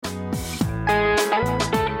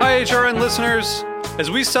HRN listeners.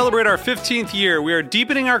 As we celebrate our 15th year, we are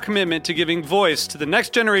deepening our commitment to giving voice to the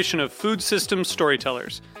next generation of food systems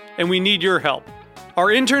storytellers, and we need your help. Our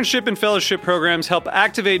internship and fellowship programs help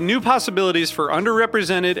activate new possibilities for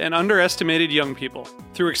underrepresented and underestimated young people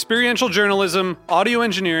through experiential journalism, audio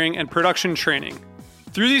engineering, and production training.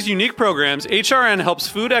 Through these unique programs, HRN helps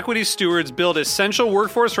food equity stewards build essential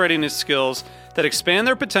workforce readiness skills that expand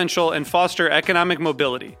their potential and foster economic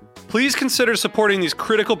mobility. Please consider supporting these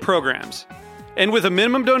critical programs. And with a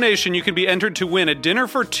minimum donation, you can be entered to win a dinner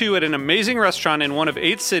for two at an amazing restaurant in one of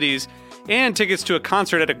 8 cities and tickets to a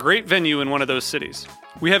concert at a great venue in one of those cities.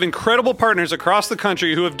 We have incredible partners across the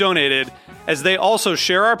country who have donated, as they also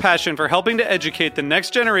share our passion for helping to educate the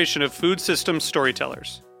next generation of food systems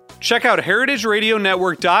storytellers. Check out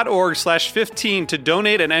heritageradionetwork.org/15 to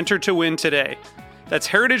donate and enter to win today. That's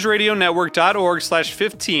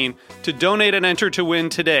heritageradionetwork.org/15 to donate and enter to win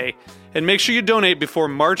today. And make sure you donate before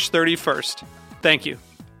March 31st. Thank you.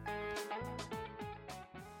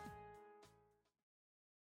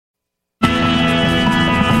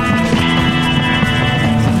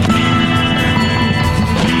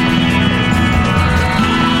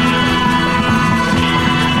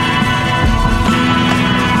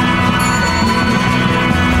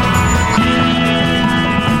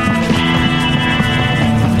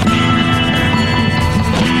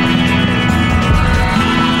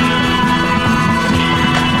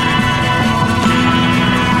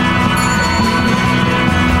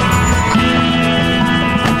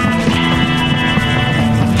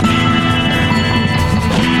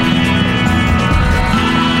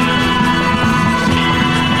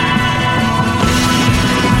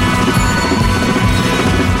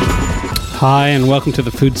 Hi, and welcome to the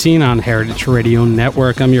Food Scene on Heritage Radio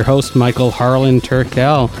Network. I'm your host, Michael Harlan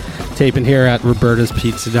Turkel, taping here at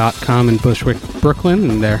robertaspizza.com in Bushwick, Brooklyn,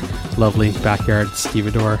 in their lovely backyard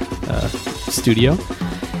stevedore studio.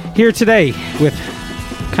 Here today with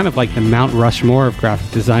kind of like the Mount Rushmore of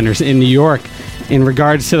graphic designers in New York in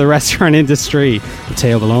regards to the restaurant industry.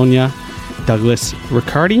 Matteo Bologna, Douglas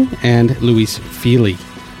Riccardi, and Louise Fili.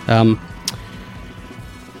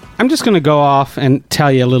 I'm just going to go off and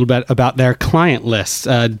tell you a little bit about their client list.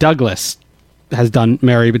 Douglas has done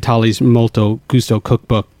Mary Batali's Molto Gusto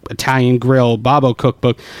cookbook, Italian Grill, Babbo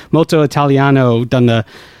cookbook, Molto Italiano, done the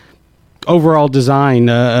overall design,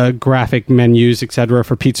 graphic menus, etc.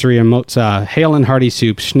 for Pizzeria Mozza, Hale and Hearty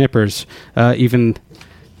Soup, Schnippers, even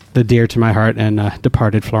the dear to my heart and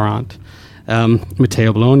departed Florent.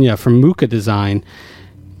 Matteo Bologna from Mucca Design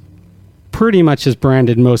pretty much has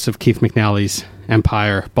branded most of Keith McNally's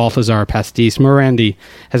Empire. Balthazar Pastis. Morandi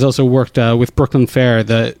has also worked with Brooklyn Fare,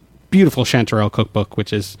 the beautiful Chanterelle cookbook,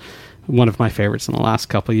 which is one of my favorites in the last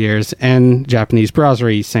couple of years, and Japanese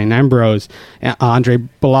Brasserie, St. Ambrose. Andre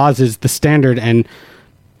Balaz's The Standard, and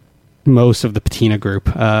most of the Patina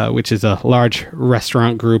Group, which is a large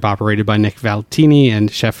restaurant group operated by Nick Valtini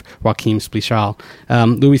and chef Joachim Splichal.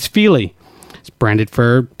 Louise Fili is branded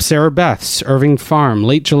for Sarah Beth's, Irving Farm,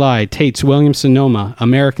 Late July, Tate's, Williams Sonoma,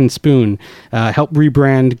 American Spoon, helped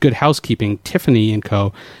rebrand Good Housekeeping, Tiffany &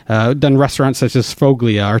 Co., done restaurants such as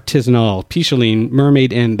Foglia, Artisanal, Picheline,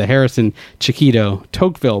 Mermaid Inn, The Harrison, Chiquito,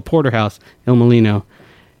 Tocqueville, Porterhouse, Il Molino,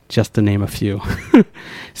 just to name a few.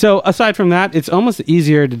 So aside from that, it's almost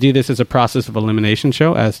easier to do this as a process of elimination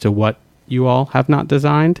show as to what you all have not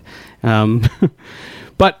designed.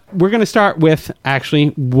 But we're going to start with actually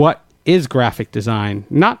what is graphic design,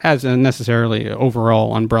 not as a necessarily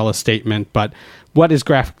overall umbrella statement, but what is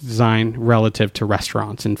graphic design relative to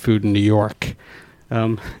restaurants and food in New York?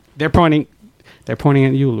 They're pointing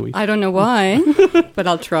at you, Louise. I don't know why, but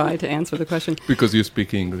I'll try to answer the question. Because you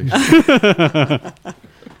speak English.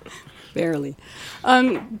 Barely.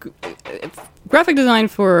 Graphic design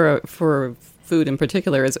for food in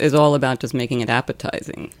particular is all about just making it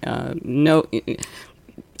appetizing.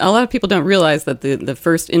 A lot of people don't realize that the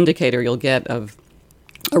first indicator you'll get of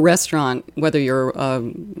a restaurant, whether you're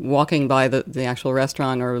walking by the actual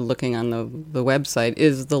restaurant or looking on the website,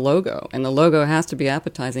 is the logo. And the logo has to be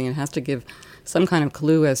appetizing. It has to give some kind of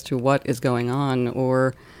clue as to what is going on,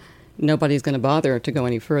 or nobody's going to bother to go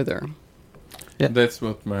any further. Yeah. That's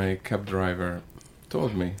what my cab driver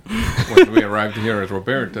told me when we arrived here at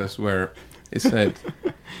Roberta's, where he said,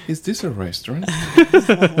 "Is this a restaurant?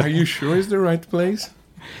 Are you sure it's the right place?"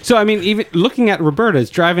 So, I mean, even looking at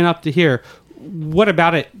Roberta's, driving up to here, what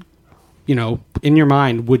about it, in your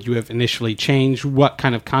mind, would you have initially changed? What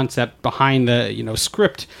kind of concept behind the,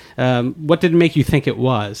 script? What did it make you think it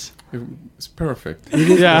was? It's perfect.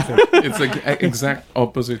 Yeah. It's like exact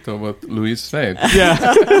opposite of what Louise said.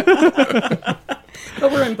 Yeah.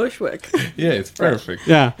 But we're in Bushwick. Yeah, it's perfect.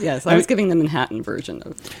 Yeah. Yes, I was giving the Manhattan version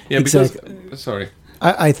of. Yeah, Exactly. because sorry.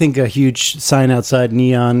 I think a huge sign outside,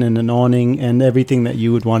 neon and an awning and everything that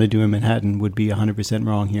you would want to do in Manhattan would be 100%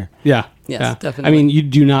 wrong here. Yeah. Yes, yeah. definitely. I mean, you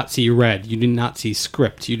do not see red. You do not see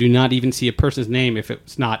script. You do not even see a person's name if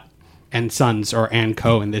it's not and Sons or and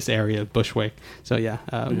Co. in this area of Bushwick. So, yeah.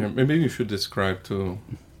 Yeah, maybe you should describe to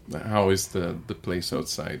how is the place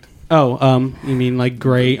outside. You mean like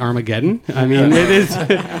gray Armageddon? I mean, it is.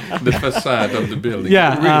 The facade of the building.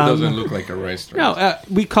 Yeah, It really doesn't look like a restaurant. No,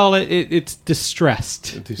 we call it's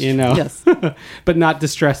distressed, Yes. but not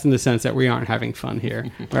distressed in the sense that we aren't having fun here.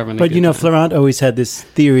 We're having a But, good you know, time. Florent always had this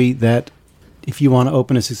theory that if you want to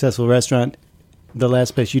open a successful restaurant, the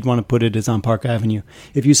last place you'd want to put it is on Park Avenue.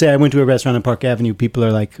 If you say I went to a restaurant on Park Avenue, people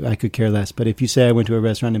are like, I could care less. But if you say I went to a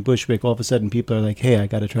restaurant in Bushwick, all of a sudden people are like, hey, I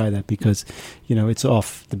got to try that because, you know, it's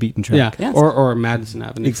off the beaten track. Yeah, Yes. or Madison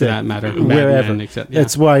Avenue for that matter. Wherever. Madman, except, yeah.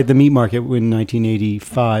 That's why the meat market in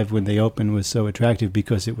 1985, when they opened, was so attractive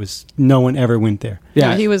because it was no one ever went there.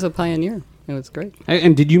 Yeah. He was a pioneer. It was great.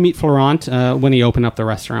 And did you meet Florent when he opened up the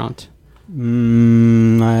restaurant?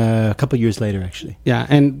 A couple years later, actually. Yeah,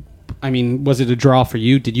 and I mean, was it a draw for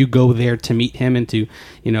you? Did you go there to meet him and to,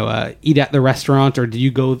 eat at the restaurant, or did you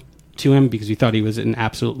go to him because you thought he was an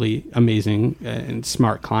absolutely amazing and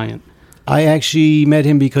smart client? I actually met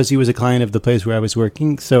him because he was a client of the place where I was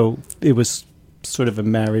working, so it was sort of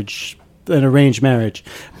an arranged marriage.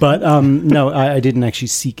 But no, I didn't actually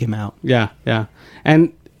seek him out. Yeah, yeah.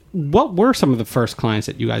 And what were some of the first clients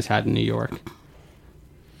that you guys had in New York?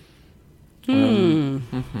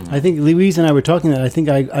 I think Louise and I were talking that I think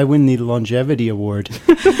I win the longevity award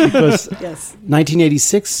because Yes.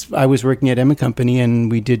 1986 I was working at Emma Company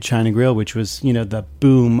and we did China Grill, which was the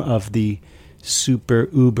boom of the super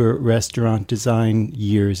uber restaurant design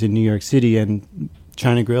years in New York City, and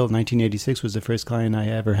China Grill 1986 was the first client I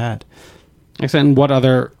ever had. Excellent. And what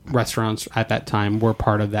other restaurants at that time were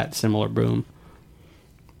part of that similar boom?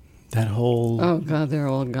 That whole Oh God, they're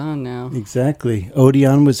all gone now. exactly.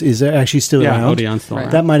 Odeon is actually still Yeah, around. Odeon's still Right.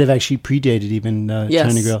 around. That might have actually predated even Yes,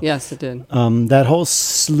 China Grill. yes, it did. That whole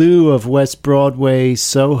slew of West Broadway,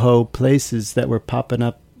 Soho places that were popping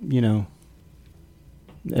up,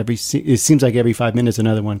 it seems like every 5 minutes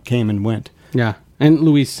another one came and went. Yeah. And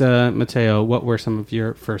Luis, Matteo, what were some of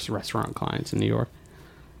your first restaurant clients in New York?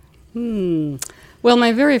 Well,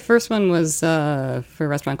 my very first one was for a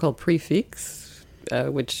restaurant called Prefix,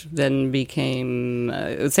 which then became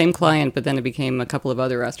the same client, but then it became a couple of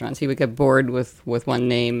other restaurants. He would get bored with one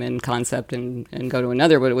name and concept and go to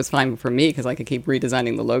another, but it was fine for me because I could keep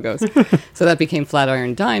redesigning the logos. So that became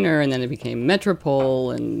Flatiron Diner, and then it became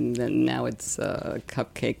Metropole, and then now it's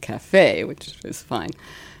Cupcake Cafe, which is fine.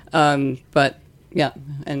 But yeah,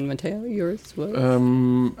 and Matteo, yours was?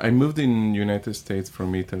 I moved in United States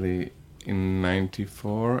from Italy in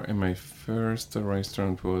 '94, and my first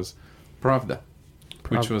restaurant was Pravda,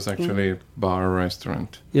 which was actually a bar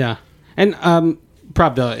restaurant. Yeah. And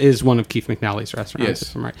Pravda is one of Keith McNally's restaurants, Yes.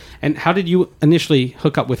 if I'm right. And how did you initially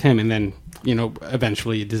hook up with him and then,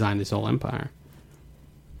 eventually design his whole empire?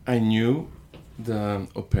 I knew the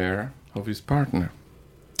au pair of his partner.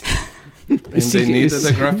 And they needed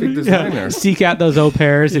a graphic designer. Seek out those au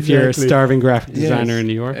pairs if you're a Exactly. starving graphic designer Yes. in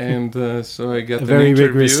New York. And so I got A an very interview.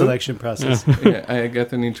 rigorous selection process. Yeah, I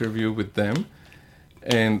got an interview with them,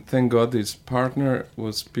 and thank God his partner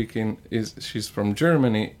was speaking. She's from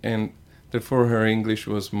Germany, and therefore her English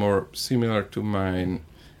was more similar to mine.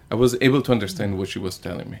 I was able to understand what she was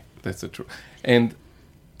telling me. That's the truth. And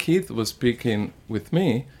Keith was speaking with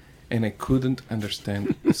me, and I couldn't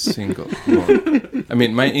understand a single word. I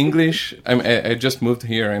mean, my English, I just moved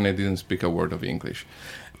here and I didn't speak a word of English.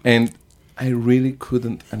 And I really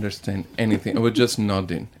couldn't understand anything. I was just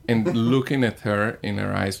nodding and looking at her in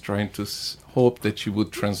her eyes, trying to hope that she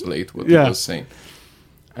would translate what he was saying.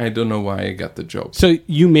 I don't know why I got the job. So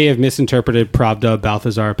you may have misinterpreted Pravda,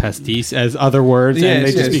 Balthazar, Pastis as other words, and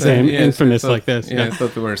they just became infamous like this. Yeah, I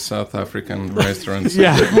thought they were South African restaurants,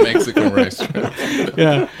 Yeah. Mexican restaurants.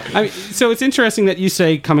 Yeah. So it's interesting that you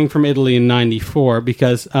say coming from Italy in '94,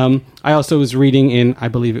 because I also was reading in, I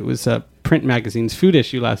believe it was Print Magazine's food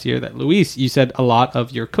issue last year, that Louise, you said a lot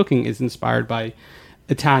of your cooking is inspired by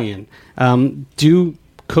Italian. Do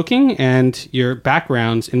cooking and your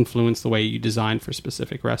backgrounds influence the way you design for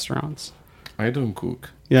specific restaurants? I don't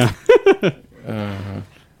cook. Yeah.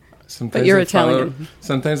 Sometimes But you're I follow- Italian.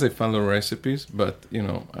 Sometimes I follow recipes, but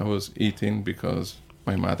I was eating because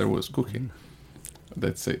my mother was cooking.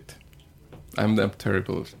 That's it. I'm a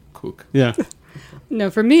terrible cook. Yeah. No,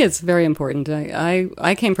 for me, it's very important.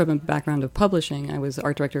 I came from a background of publishing. I was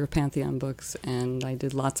art director of Pantheon Books, and I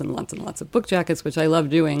did lots and lots and lots of book jackets, which I love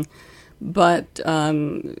doing. But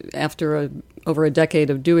after over a decade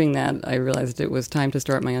of doing that, I realized it was time to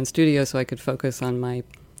start my own studio so I could focus on my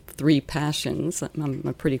 3 passions. I'm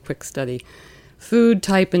a pretty quick study: food,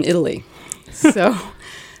 type, and Italy.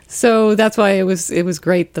 So that's why it was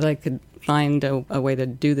great that I could find a way to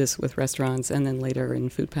do this with restaurants and then later in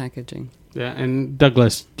food packaging. Yeah, and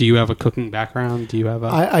Douglas, do you have a cooking background? Do you have a...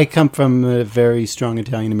 I come from a very strong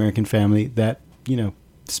Italian-American family that,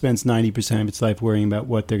 spends 90% of its life worrying about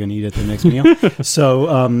what they're going to eat at their next meal.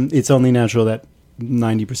 So it's only natural that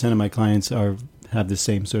 90% of my clients have the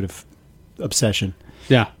same sort of obsession.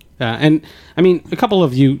 Yeah. And I mean, a couple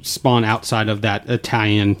of you spawn outside of that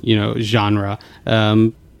Italian, genre.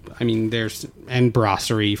 I mean, there's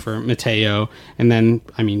brasserie for Matteo, and then,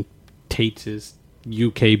 I mean, Tate's is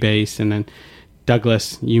UK based, and then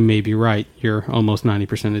Douglas, you may be right, you're almost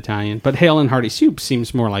 90% Italian. But Hale and Hearty Soup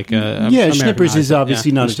seems more like a Schnippers is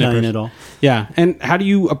obviously not Italian at all. Yeah, and how do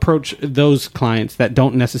you approach those clients that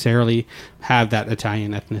don't necessarily have that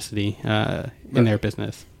Italian ethnicity in their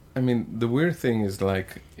business? I mean, the weird thing is,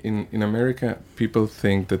 like, in America, people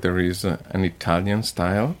think that there is an Italian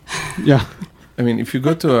style. Yeah. I mean, if you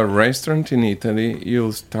go to a restaurant in Italy,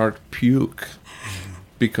 you'll start puke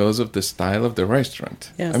because of the style of the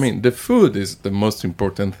restaurant. Yes. I mean, the food is the most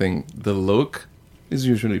important thing. The look is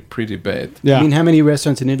usually pretty bad. Yeah. I mean, how many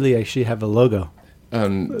restaurants in Italy actually have a logo?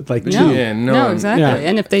 No, exactly. Yeah.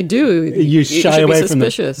 And if they do, You shy should away be from them.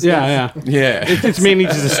 suspicious. Yeah. It's mainly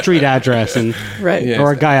just a street address and Right. Yes.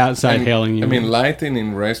 or a guy outside And, hailing you. I mean, lighting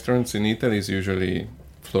in restaurants in Italy is usually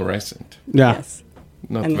fluorescent, yeah. Yes.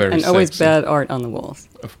 not And very always sexy. bad art on the walls.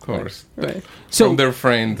 Of course. Right. So- From their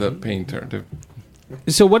friend, the painter.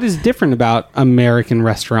 So what is different about American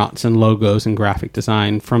restaurants and logos and graphic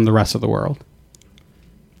design from the rest of the world?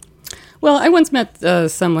 Well, I once met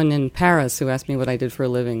someone in Paris who asked me what I did for a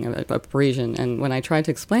living, a Parisian, and when I tried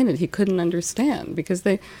to explain it, he couldn't understand because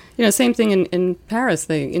they, same thing in Paris.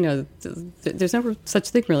 They, there's never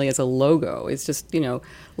such thing really as a logo. It's just,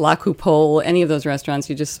 La Coupole, any of those restaurants,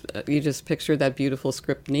 you just picture that beautiful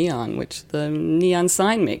script neon, which the neon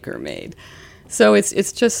sign maker made. So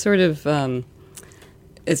it's just sort of.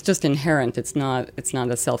 It's just inherent. It's not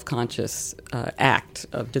a self-conscious act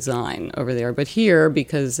of design over there. But here,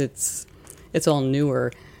 because it's all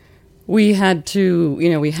newer, we had to,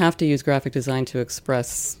 we have to use graphic design to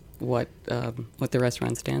express what the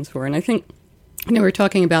restaurant stands for. And I think, we were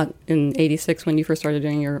talking about in '86 when you first started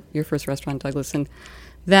doing your first restaurant, Douglas, and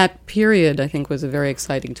that period I think was a very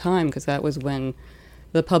exciting time because that was when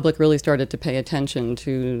the public really started to pay attention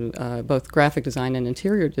to both graphic design and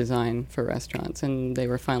interior design for restaurants, and they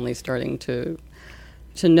were finally starting to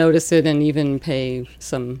notice it and even pay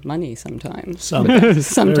some money sometimes.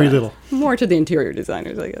 Sometimes. Very little. More to the interior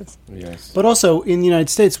designers, I guess. Yes. But also, in the United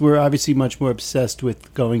States, we're obviously much more obsessed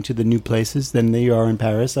with going to the new places than they are in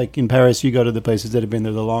Paris. Like, in Paris, you go to the places that have been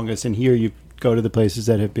there the longest, and here you go to the places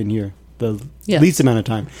that have been here the least amount of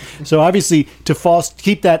time. So obviously, to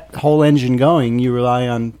keep that whole engine going, you rely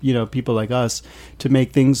on people like us to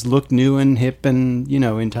make things look new and hip and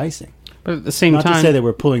enticing. But at the same Not time, to say that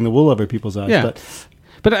we're pulling the wool over people's eyes, Yeah.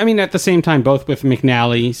 But I mean, at the same time, both with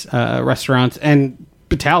McNally's restaurants and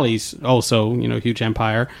Batali's also, huge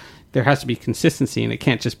empire, there has to be consistency, and it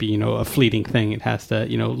can't just be, a fleeting thing. It has to,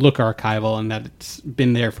 look archival and that it's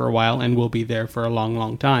been there for a while and will be there for a long,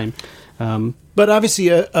 long time. But obviously,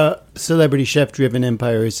 a celebrity chef-driven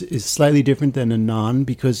empire is slightly different than a non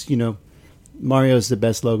because, Mario is the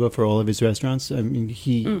best logo for all of his restaurants. I mean,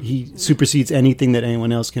 he supersedes anything that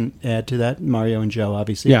anyone else can add to that. Mario and Joe,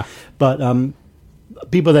 obviously. Yeah. But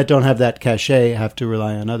people that don't have that cachet have to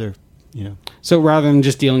rely on other, So rather than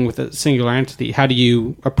just dealing with a singular entity, how do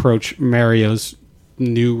you approach Mario's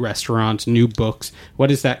new restaurants, new books? What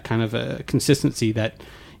is that kind of a consistency that,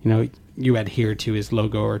 you adhere to his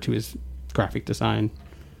logo or to his graphic design?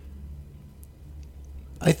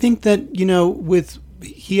 I think that,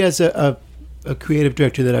 he has a creative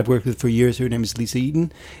director that I've worked with for years. Her name is Lisa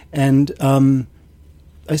Eaton. And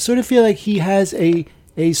I sort of feel like he has a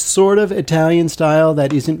sort of Italian style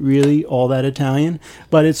that isn't really all that Italian,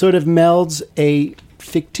 but it sort of melds a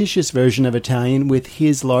fictitious version of Italian with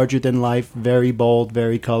his larger-than-life, very bold,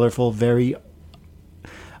 very colorful, very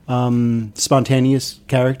spontaneous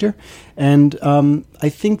character. And I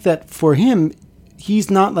think that for him,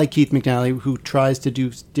 he's not like Keith McNally, who tries to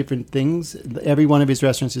do different things. Every one of his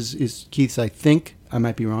restaurants is Keith's, I think. I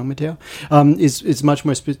might be wrong, Matteo. Is much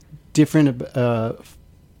more different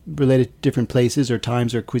related to different places or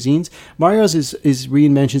times or cuisines. Mario's is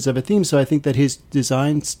reinventions of a theme, so I think that his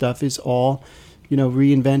design stuff is all,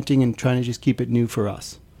 reinventing and trying to just keep it new for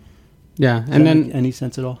us. Yeah, Does and that then make any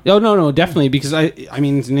sense at all? Oh no, definitely, because I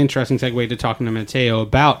mean it's an interesting segue to talking to Matteo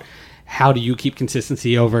about how do you keep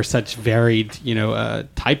consistency over such varied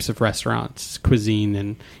types of restaurants, cuisine,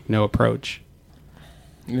 and approach.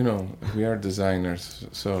 We are designers,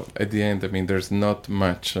 so at the end, I mean, there's not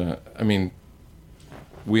much.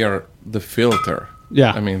 We are the filter.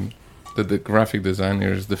 Yeah. I mean, the graphic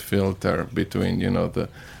designer is the filter between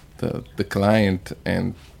the client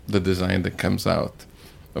and the design that comes out.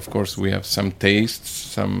 Of course, we have some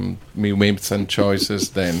tastes, we made some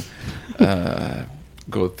choices, then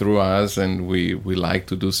go through us, and we like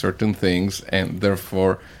to do certain things, and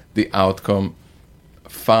therefore the outcome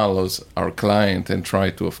follows our client and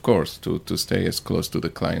try to, of course, to stay as close to the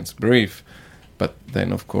client's brief. But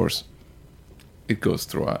then, of course, it goes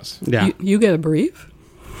through us. Yeah. You get a brief?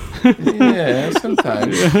 Yeah,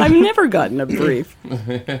 sometimes. I've never gotten a brief.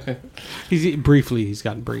 He's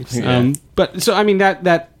gotten briefs. Yeah. But so I mean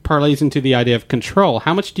that parlays into the idea of control.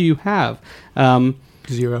 How much do you have?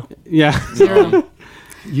 0. Yeah. Zero.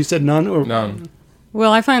 You said none or None.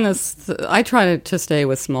 Well, I find I try to stay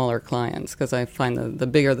with smaller clients because I find the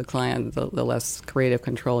bigger the client, the less creative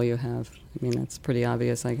control you have. I mean, that's pretty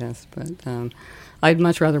obvious, I guess. But I'd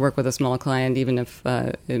much rather work with a small client, even if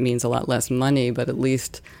it means a lot less money, but at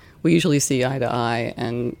least we usually see eye to eye.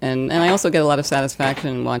 And I also get a lot of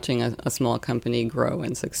satisfaction watching a small company grow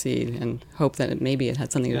and succeed and hope that maybe it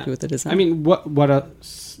had something to do with the design. I mean, what are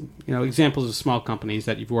examples of small companies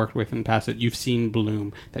that you've worked with in the past that you've seen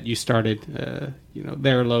bloom, that you started,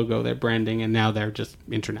 their logo, their branding, and now they're just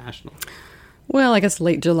international? Well, I guess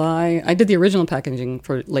Late July. I did the original packaging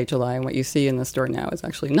for Late July, and what you see in the store now is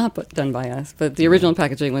actually not done by us. But the original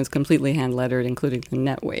packaging was completely hand-lettered, including the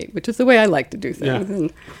net weight, which is the way I like to do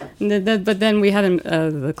things. Yeah. But then we had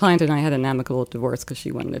the client and I had an amicable divorce because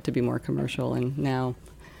she wanted it to be more commercial, and now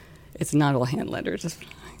it's not all hand-lettered.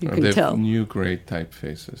 You can tell. New great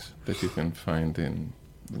typefaces that you can find in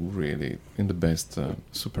the best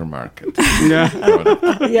supermarket.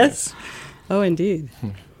 Yeah. Yes. Oh, indeed.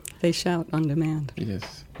 They shout on demand.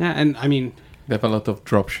 Yes. Yeah, and I mean, they have a lot of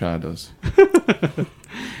drop shadows.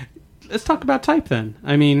 Let's talk about type then.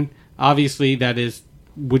 I mean, obviously that is,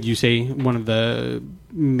 would you say, one of the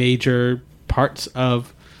major parts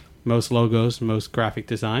of most logos, most graphic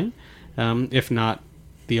design, if not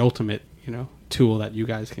the ultimate, tool that you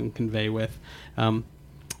guys can convey with.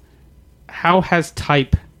 How has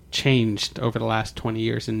type changed over the last 20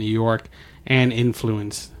 years in New York and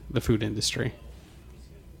influenced the food industry?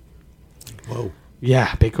 Whoa.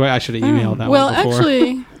 Yeah, big question. I should have emailed that well, one before.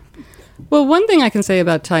 Actually, one thing I can say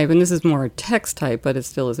about type, and this is more text type, but it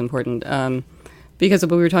still is important, because of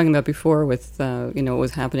what we were talking about before with, what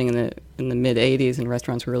was happening in the mid-'80s and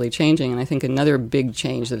restaurants were really changing. And I think another big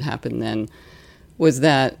change that happened then was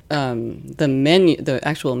that the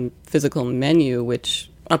actual physical menu, which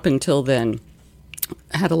up until then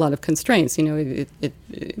had a lot of constraints, it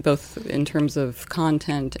both in terms of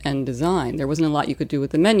content and design. There wasn't a lot you could do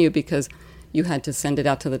with the menu because you had to send it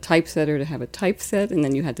out to the typesetter to have a typeset, and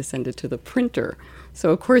then you had to send it to the printer. So,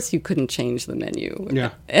 of course, you couldn't change the menu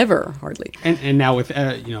ever, hardly. And now with,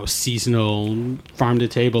 seasonal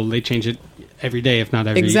farm-to-table, they change it every day, if not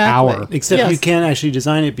every hour. Except you can't actually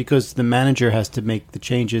design it because the manager has to make the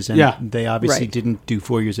changes, and they obviously didn't do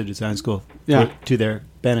 4 years of design school to their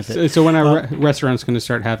benefit. So when our restaurant's going to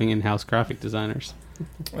start having in-house graphic designers?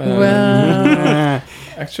 Well...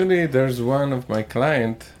 Actually, there's one of my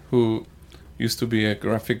client who used to be a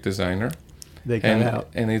graphic designer. They got out.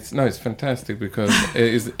 And it's fantastic because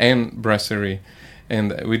it's Anne Brasserie.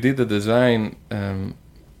 And we did the design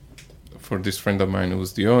for this friend of mine who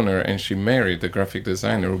was the owner, and she married the graphic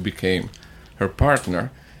designer who became her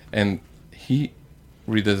partner. And he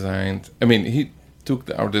redesigned, he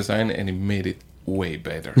took our design and he made it way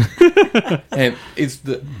better. And it's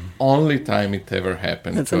the only time it ever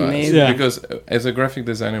happened. That's to amazing. us. Because as a graphic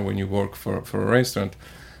designer, when you work for a restaurant,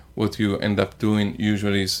 what you end up doing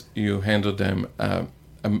usually is you handle them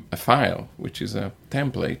a file, which is a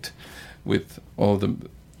template with all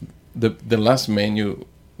the last menu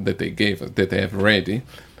that they gave us, that they have ready,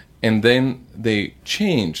 and then they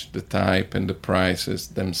change the type and the prices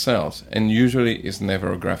themselves. And usually it's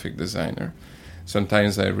never a graphic designer.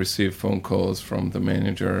 Sometimes I receive phone calls from the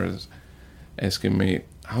managers asking me,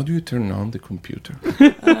 how do you turn on the computer?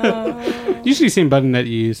 Usually the same button that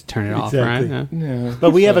you use to turn it off, right? Yeah.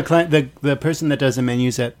 But we have a client, the person that does the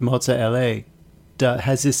menus at Mozza LA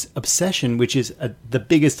has this obsession, which is the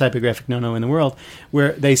biggest typographic no-no in the world,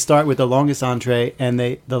 where they start with the longest entree and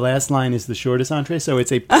the last line is the shortest entree, so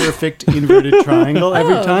it's a perfect inverted triangle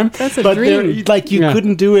every time. That's a but dream. like, you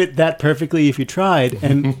couldn't do it that perfectly if you tried,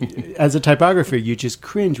 and as a typographer, you just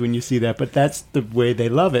cringe when you see that. But that's the way they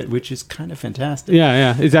love it, which is kind of fantastic.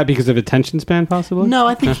 Yeah. Is that because of attention span, possibly? No,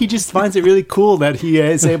 I think he just finds it really cool that he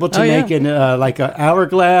is able to make an like an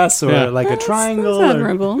hourglass or like a triangle. That's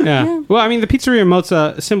admirable. Yeah. Well, I mean, the Pizzeria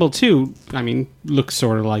Mozza symbol too. I mean, looks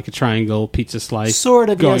sort of like a triangle pizza slice. Sort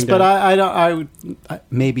of, yes. down. But I don't.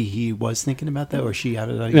 Maybe he was thinking about that, or she.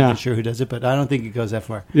 I'm not even sure who does it, but I don't think it goes that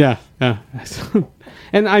far. Yeah.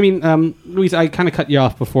 And I mean, Louise, I kind of cut you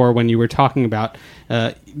off before when you were talking about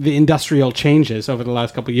the industrial changes over the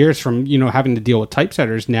last couple of years, from having to deal with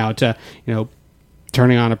typesetters now to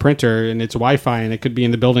turning on a printer and it's Wi-Fi and it could be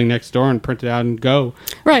in the building next door and print it out and go.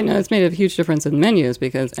 Right. No, it's made a huge difference in menus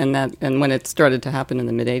and when it started to happen in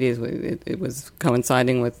the mid '80s, it was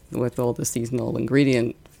coinciding with all the seasonal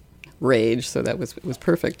ingredient rage, so that was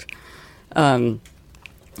perfect. But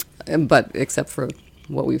except for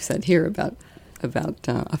what we've said here about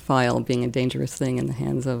a file being a dangerous thing in the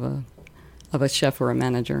hands of a chef or a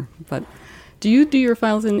manager, but. Do you do your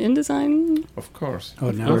files in InDesign? Of course.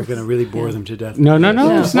 Oh, now we're going to really bore them to death. No.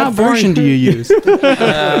 It's not What version do you use?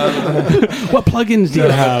 What plugins do you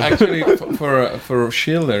have? Actually, for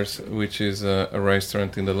Schiller's, which is a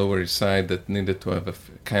restaurant in the Lower East Side that needed to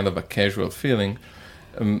have kind of a casual feeling,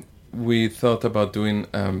 we thought about doing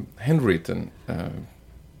handwritten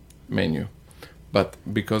menu. But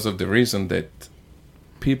because of the reason that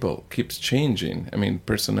people keeps changing, I mean,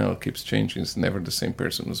 personnel keeps changing, it's never the same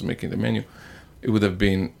person who's making the menu, it would have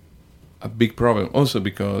been a big problem. Also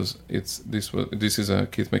because this is a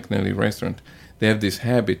Keith McNally restaurant. They have this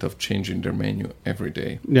habit of changing their menu every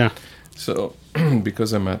day. Yeah. So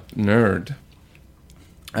because I'm a nerd,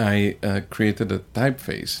 I created a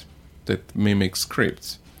typeface that mimics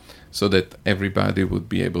scripts so that everybody would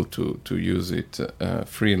be able to use it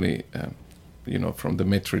freely, from the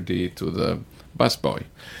maitre d' to the busboy.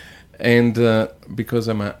 And because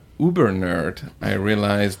I'm a uber nerd, I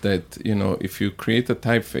realized that, if you create a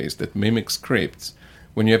typeface that mimics scripts,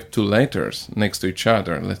 when you have two letters next to each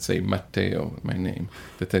other, let's say Matteo, my name,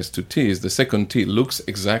 that has two T's, the second T looks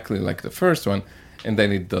exactly like the first one, and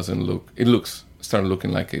then it doesn't look, start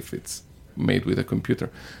looking like if it's made with a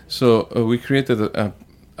computer. So we created a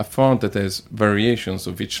font that has variations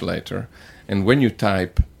of each letter, and when you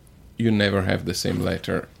type, you never have the same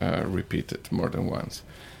letter repeated more than once.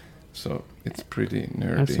 So it's pretty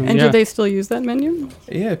nerdy. And do they still use that menu?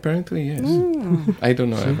 Yeah, apparently, yes. Oh. I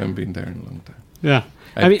don't know. I haven't been there in a long time. Yeah.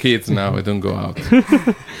 I have kids now. I don't go out.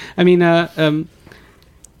 I mean,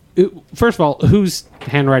 first of all, whose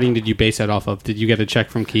handwriting did you base that off of? Did you get a check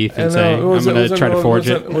from Keith and say, I'm going to try to forge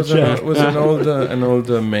it? It was an old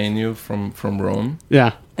menu from Rome.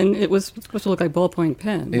 Yeah. And it was supposed to look like ballpoint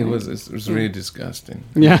pen. It right? was really disgusting.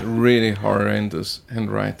 Yeah. Really horrendous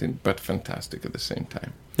handwriting, but fantastic at the same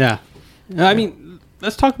time. Yeah. I mean,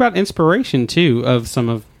 let's talk about inspiration, too, of some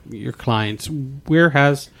of your clients. Where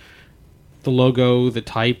has the logo, the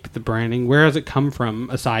type, the branding, where has it come from,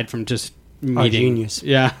 aside from just meeting? Genius.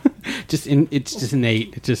 Yeah. It's just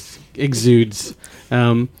innate. It just exudes.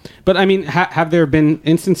 But, I mean, have there been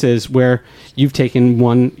instances where you've taken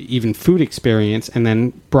one even food experience and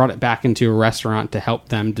then brought it back into a restaurant to help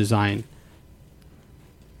them design?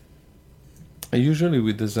 Usually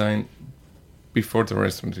we design before the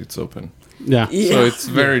restaurant is open. Yeah. So it's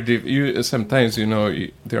very deep. Sometimes,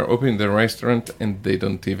 they're opening the restaurant and they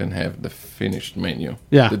don't even have the finished menu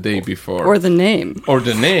the day before. Or the name.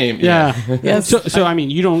 Yeah. Yes. So, I mean,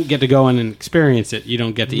 you don't get to go in and experience it. You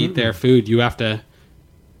don't get to eat their food. You have to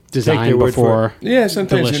design before. Yeah,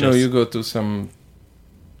 sometimes, delicious. you go to some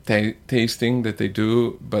tasting that they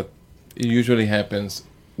do, but it usually happens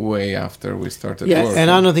way after we started work. And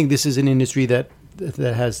I don't think this is an industry that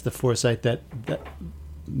has the foresight that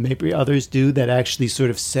maybe others do, that actually sort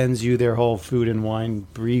of sends you their whole food and wine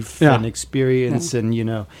brief and experience. And,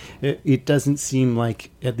 it doesn't seem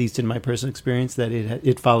like, at least in my personal experience, that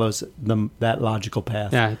it follows that logical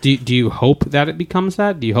path. Yeah. Do you hope that it becomes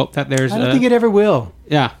that? Do you hope that there's I don't think it ever will.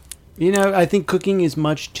 Yeah. I think cooking is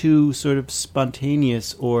much too sort of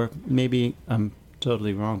spontaneous, or maybe I'm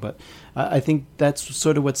totally wrong, but I think that's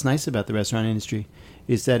sort of what's nice about the restaurant industry,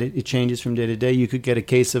 is that it changes from day to day. You could get a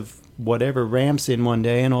case of whatever ramps in one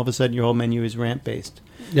day, and all of a sudden your whole menu is ramp based.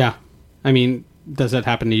 Yeah. I mean, does that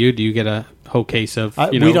happen to you? Do you get a whole case of,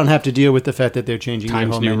 we don't have to deal with the fact that they're changing Times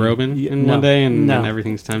their whole New menu. Roman in one day, and then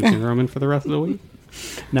everything's Times New Roman for the rest of the week?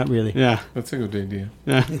 Not really. Yeah. That's a good idea.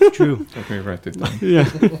 Yeah. It's true. Let me write it down. Yeah.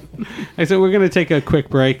 So we're going to take a quick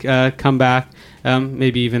break, come back,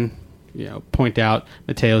 maybe even point out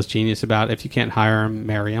Matteo's genius about if you can't hire him,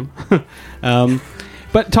 marry him.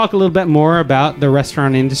 But talk a little bit more about the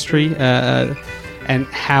restaurant industry and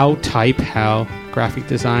how graphic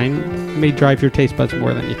design may drive your taste buds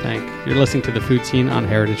more than you think. You're listening to The Food Scene on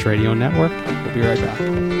Heritage Radio Network. We'll be right back.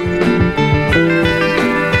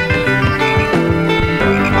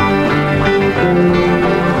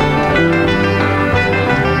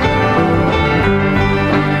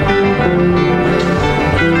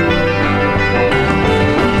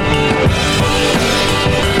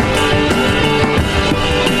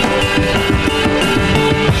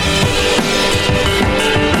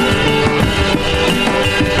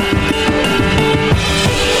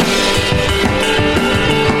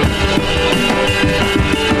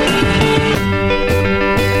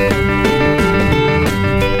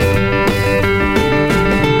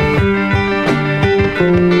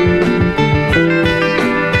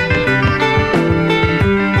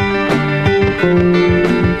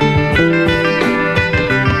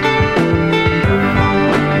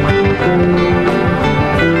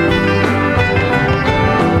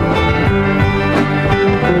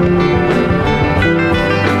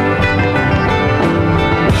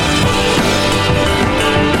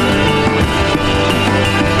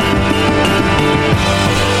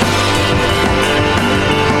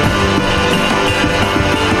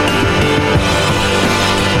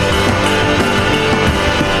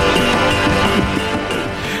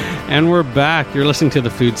 And we're back. You're listening to The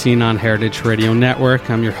Food Scene on Heritage Radio Network.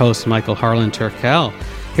 I'm your host, Michael Harlan Turkel,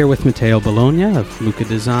 here with Matteo Bologna of Mucca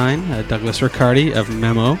Design, Douglas Riccardi of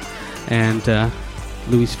Memo, and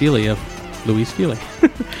Louise Fili of Louise Fili.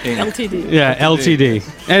 LTD. Yeah,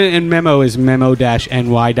 LTD. And Memo is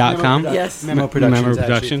memo-ny.com. Yes. Memo Productions. Memo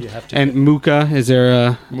Production. And Mucca, is there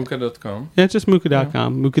a... Mucca.com. Yeah, just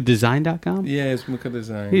Mucca.com. Muccadesign.com? Yeah, it's Mucca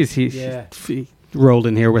Design. He rolled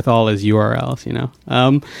in here with all his URLs,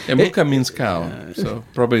 And Mucca means cow, so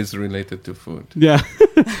probably it's related to food. Yeah.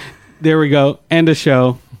 There we go. End of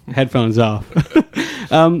show. Headphones off.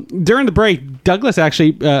 During the break, Douglas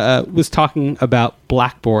actually was talking about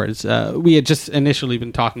blackboards. We had just initially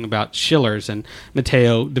been talking about Schiller's and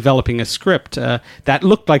Matteo developing a script that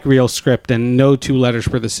looked like real script, and no two letters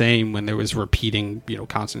were the same when there was repeating,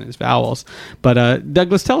 consonants, vowels. But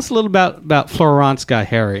Douglas, tell us a little about Florent's guy,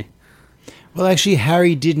 Harry. Well, actually,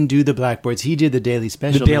 Harry didn't do the blackboards. He did the daily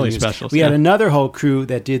special. The daily menus. specials. We had another whole crew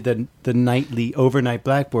that did the nightly, overnight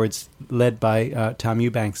blackboards, led by Tom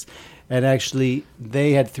Eubanks. And actually,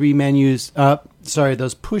 they had 3 menus.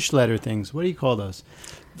 Those push letter things. What do you call those?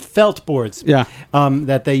 Felt boards. Yeah.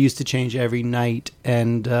 That they used to change every night.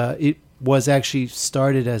 And it was actually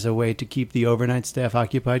started as a way to keep the overnight staff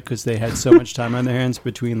occupied because they had so much time on their hands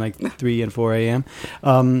between like 3 and 4 a.m.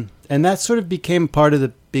 And that sort of became part of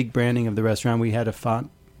the big branding of the restaurant. We had a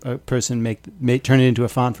person turn it into a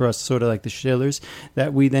font for us, sort of like the Schiller's,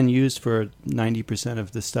 that we then used for 90%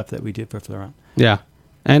 of the stuff that we did for Florent. Yeah.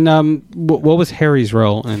 And what was Harry's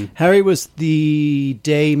role? Harry was the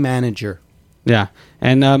day manager. Yeah.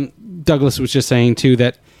 And Douglas was just saying, too,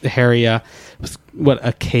 that Harry was,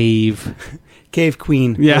 a cave... Cave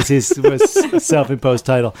Queen was a self-imposed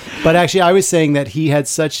title. But actually, I was saying that he had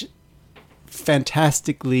such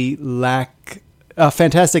fantastic lack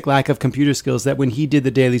of computer skills that when he did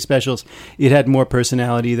the daily specials, it had more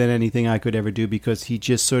personality than anything I could ever do, because he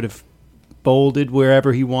just sort of bolded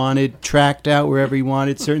wherever he wanted, tracked out wherever he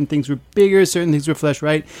wanted. Certain things were bigger, certain things were flesh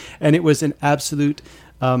right, and it was an absolute...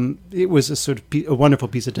 it was a sort of a wonderful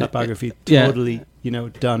piece of typography, totally,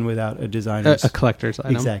 done without a designer's... A collector's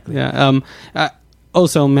item. Exactly. Yeah.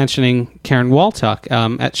 Also mentioning Karen Waltuck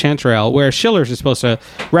at Chanterelle, where Schiller's is supposed to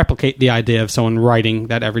replicate the idea of someone writing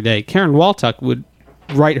that every day. Karen Waltuck would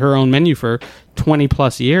write her own menu for 20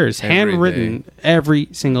 plus years, handwritten every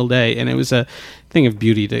single day, and it was a thing of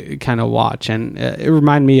beauty to kind of watch. And it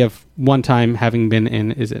reminded me of one time having been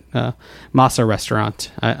in Masa restaurant.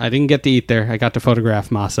 I didn't get to eat there. I got to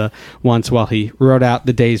photograph Masa once while he wrote out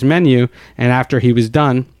the day's menu, and after he was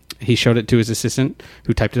done, he showed it to his assistant,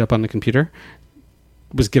 who typed it up on the computer,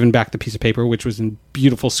 was given back the piece of paper, which was in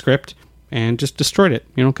beautiful script, and just destroyed it,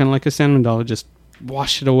 kind of like a sand mandala, just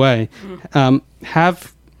washed it away.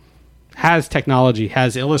 Has technology,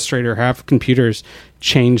 has Illustrator, have computers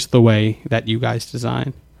changed the way that you guys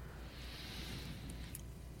design?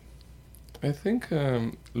 I think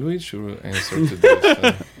Louise should answer to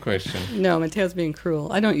this question. No, Matteo's being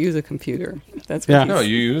cruel. I don't use a computer. That's Yeah. No,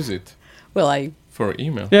 you use it Well, for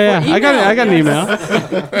email. Yeah, For I got an email.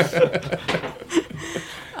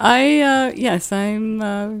 Yes,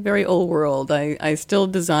 I'm very old world. I still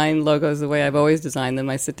design logos the way I've always designed them.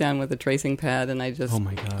 I sit down with a tracing pad and I just, Oh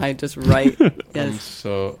my God. I just write. I'm Yes.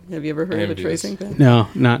 so Have you ever heard of a envious. tracing pad? No,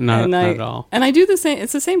 not And at all. And I do the same.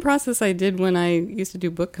 It's the same process I did when I used to do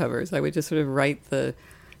book covers. I would just sort of write the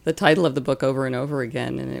title of the book over and over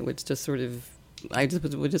again, and it would just sort of. I just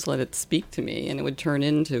would just let it speak to me, and it would turn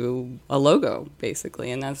into a logo basically,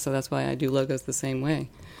 and that's why I do logos the same way.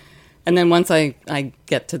 And then once I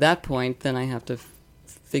get to that point, then I have to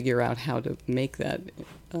figure out how to make that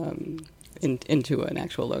into an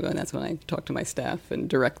actual logo, and that's when I talk to my staff and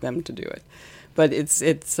direct them to do it. But it's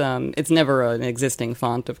never an existing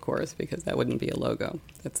font, of course, because that wouldn't be a logo.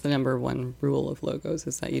 That's the number one rule of logos,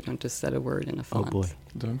 is that you don't just set a word in a font. Oh boy,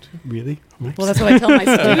 don't you? really? Well, that's what I tell my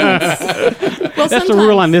students. Well, That's the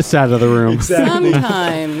rule on this side of the room.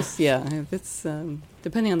 Sometimes, yeah. If it's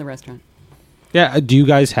depending on the restaurant. Yeah. Do you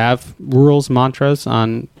guys have rules, mantras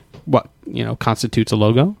on what constitutes a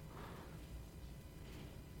logo?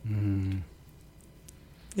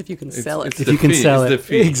 If you can sell it. It's If the you can fee, sell it's it, the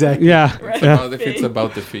fee. exactly. Yeah. Yeah. If it's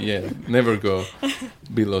about the fee, yeah, never go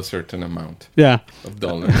below a certain amount Yeah. of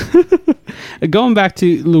dollars. Going back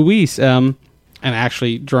to Louise, and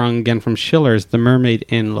actually drawing again from Schiller's, the Mermaid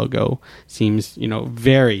Inn logo seems,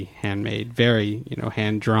 very handmade, very,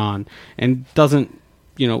 hand drawn, and doesn't,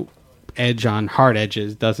 edge on hard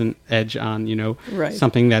edges, doesn't edge on, Right.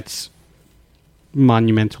 something that's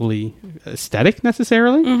monumentally aesthetic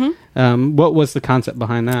necessarily. Mm-hmm. What was the concept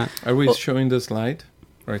behind that? Are we showing the slide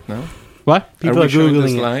right now? What? People are we are showing the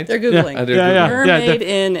Googling it. slide? They're Googling. Are they Yeah, Googling? Mermaid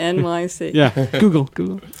in NYC. Yeah, Google.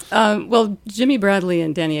 Well, Jimmy Bradley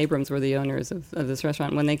and Danny Abrams were the owners of this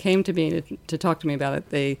restaurant. When they came to me to talk to me about it,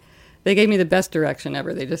 they gave me the best direction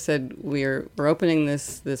ever. They just said, we're opening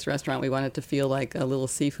this restaurant. We want it to feel like a little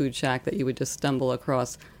seafood shack that you would just stumble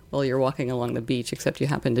across while you're walking along the beach, except you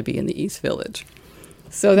happen to be in the East Village.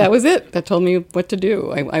 So that was it. That told me what to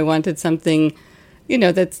do. I wanted something,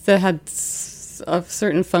 that had a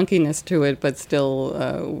certain funkiness to it, but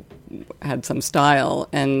still had some style.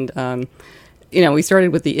 And we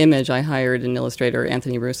started with the image. I hired an illustrator,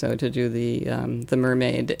 Anthony Russo, to do the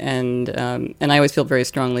mermaid, and I always feel very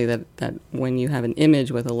strongly that when you have an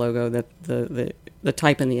image with a logo, that the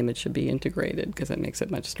type in the image should be integrated, because it makes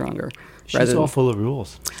it much stronger. She's all full of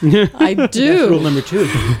rules. I do. That's rule number 2.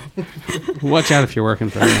 Watch out if you're working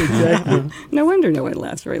for her. Exactly. No wonder no one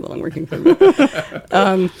lasts very long working for me.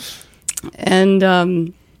 And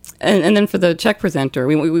then for the check presenter,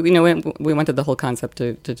 we wanted the whole concept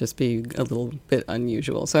to just be a little bit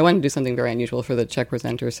unusual. So I wanted to do something very unusual for the check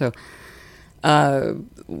presenter. So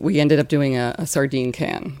we ended up doing a sardine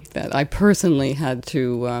can that I personally had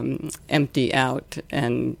to empty out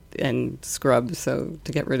and scrub, so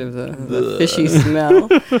to get rid of the fishy smell.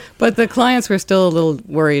 But the clients were still a little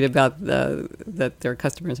worried about that their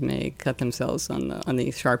customers may cut themselves on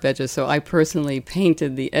the sharp edges. So I personally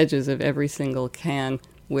painted the edges of every single can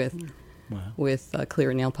with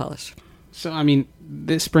clear nail polish. So, I mean,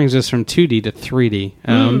 this brings us from 2D to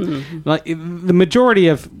 3D. Like the majority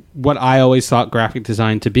of what I always thought graphic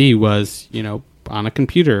design to be was, on a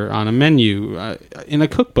computer, on a menu, in a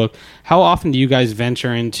cookbook. How often do you guys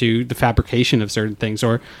venture into the fabrication of certain things?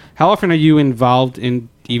 Or how often are you involved in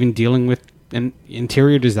even dealing with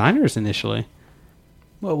interior designers initially?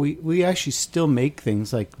 Well, we actually still make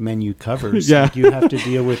things like menu covers. Yeah. Like you have to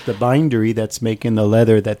deal with the bindery that's making the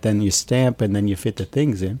leather that then you stamp and then you fit the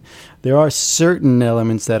things in. There are certain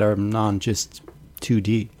elements that are just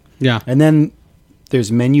 2D. Yeah. And then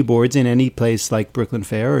there's menu boards in any place like Brooklyn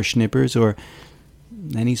Fare or Schnippers or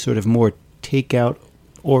any sort of more takeout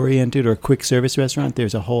oriented or quick service restaurant.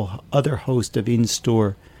 There's a whole other host of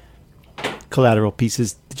in-store collateral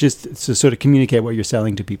pieces just to sort of communicate what you're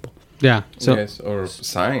selling to people. Yeah. So yes, or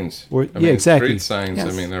signs. Exactly. Street signs.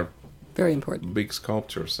 Yes. Are Very important. big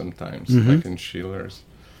sculptures sometimes, Mhm. like in Schiller's.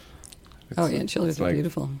 Oh, yeah, and Schiller's are like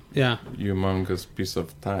beautiful. yeah. humongous piece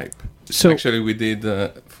of type. So Actually, we did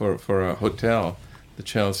for a hotel, the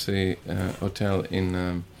Chelsea Hotel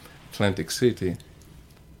in Atlantic City.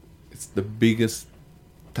 It's the biggest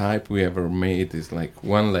type we ever made. Is like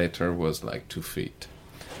one letter was like 2 feet.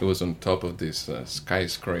 It was on top of this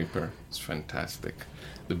skyscraper. It's fantastic.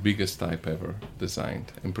 The biggest type ever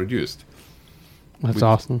designed and produced. that's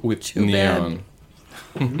awesome. With Too neon.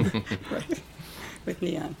 Right. With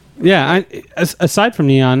neon. Yeah. Aside from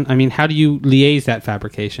neon, I mean, how do you liaise that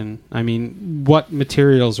fabrication? I mean, what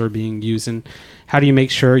materials are being used, and how do you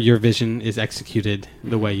make sure your vision is executed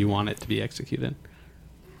the way you want it to be executed?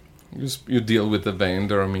 You deal with the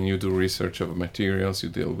vendor. I mean, you do research of materials. You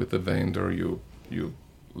deal with the vendor. You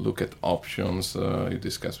look at options. You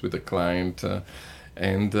discuss with the client.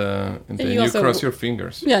 and then you you also- cross your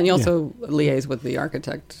fingers. Yeah, and you also liaise with the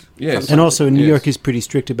architect. Yes. And also, New Yes. York is pretty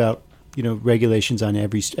strict about regulations on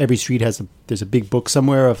every street. There's a big book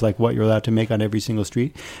somewhere of like what you're allowed to make on every single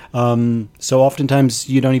street. So oftentimes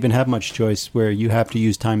you don't even have much choice where you have to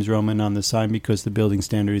use Times Roman on the sign because the building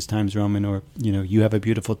standard is Times Roman, or you have a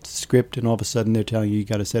beautiful script and all of a sudden they're telling you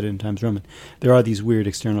got to set it in Times Roman. There are these weird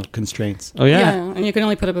external constraints. Oh yeah. And you can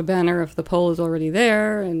only put up a banner if the pole is already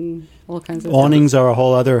there, and all kinds of Awnings are a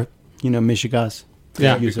whole other mishigas.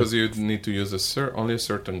 Yeah. Because you need to use only a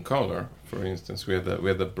certain color. For instance, we had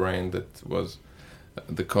a brand that was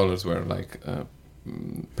the colors were like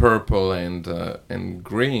purple and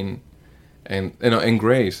green and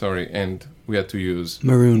gray. Sorry, and we had to use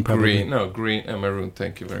Maroon, probably. green, maroon.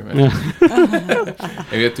 Thank you very much. And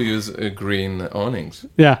we had to use green awnings.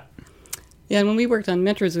 Yeah. Yeah, and when we worked on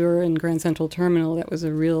Metrazur in Grand Central Terminal, that was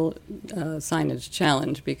a real signage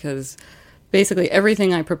challenge because basically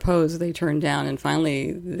everything I proposed they turned down, and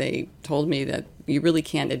finally they told me that you really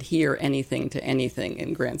can't adhere anything to anything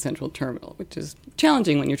in Grand Central Terminal, which is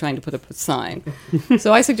challenging when you're trying to put up a sign.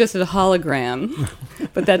 So I suggested a hologram,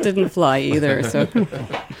 but that didn't fly either.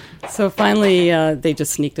 So finally they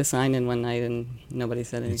just sneaked a sign in one night and nobody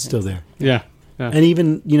said anything. It's still there. Yeah. And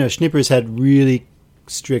even, Schnippers had really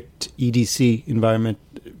strict EDC environment,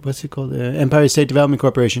 what's it called? Empire State Development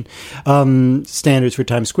Corporation standards for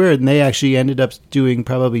Times Square. And they actually ended up doing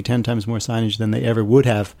probably 10 times more signage than they ever would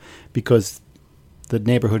have because the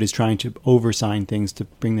neighborhood is trying to oversign things to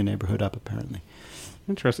bring the neighborhood up, apparently.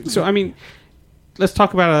 Interesting. So, I mean, let's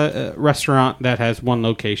talk about a restaurant that has one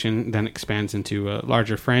location, then expands into a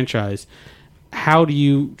larger franchise. How do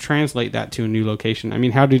you translate that to a new location? I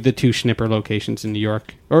mean, how do the two Schnipper locations in New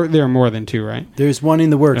York, or there are more than two, right? There's one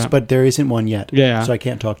in the works, Yeah. but there isn't one yet. Yeah. So I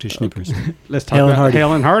can't talk to Schnippers. Let's talk Hale and about Hardy.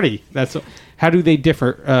 Hale and Hardy. How do they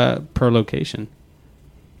differ per location?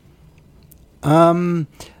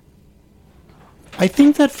 I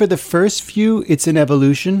think that for the first few, it's an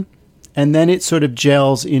evolution, and then it sort of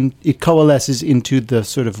it coalesces into the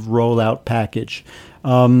sort of rollout package.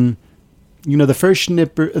 The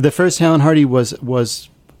first Hale and Hardy was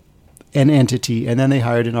an entity, and then they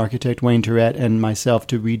hired an architect, Wayne Tourette, and myself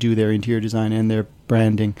to redo their interior design and their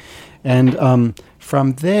branding. And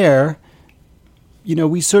from there,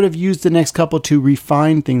 we sort of used the next couple to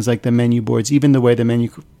refine things like the menu boards, even the way the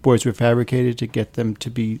menu boards were fabricated to get them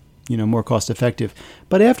to be more cost effective.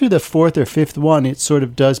 But after the fourth or fifth one, it sort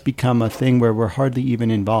of does become a thing where we're hardly even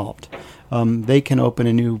involved. They can open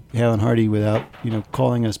a new Hale and Hardy without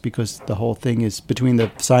calling us because the whole thing is between the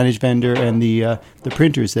signage vendor and the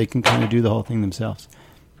printers. They can kind of do the whole thing themselves.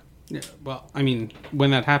 Yeah, well, I mean,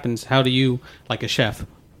 when that happens, how do you, like a chef,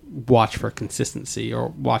 watch for consistency or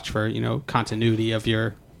watch for continuity of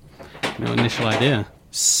your initial idea?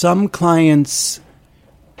 Some clients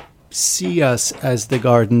see us as the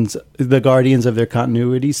guardians of their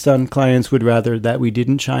continuity. Some clients would rather that we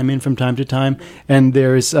didn't chime in from time to time, and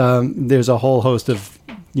there's a whole host of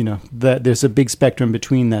there's a big spectrum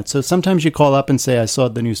between that. So sometimes you call up and say, I saw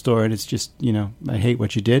the new store and it's just I hate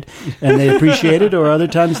what you did, and they appreciate it, or other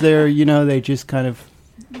times they just kind of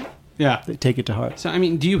they take it to heart. So I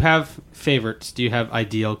mean, do you have favorites? Do you have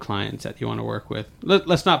ideal clients that you want to work with?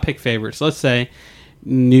 Let's not pick favorites. Let's say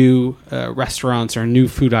new restaurants or new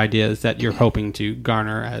food ideas that you're hoping to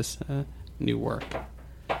garner as new work.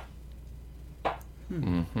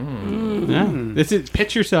 Yeah, this is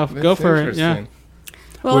pitch yourself. That's Go for it. Yeah. interesting.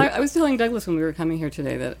 Well, I was telling Douglas when we were coming here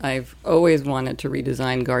today that I've always wanted to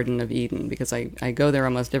redesign Garden of Eden because I go there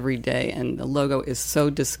almost every day, and the logo is so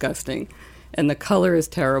disgusting. And the color is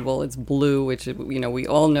terrible. It's blue, which we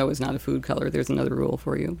all know is not a food color. There's another rule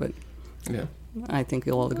for you, but Yeah. I think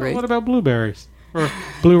you'll all agree. What about blueberries? Or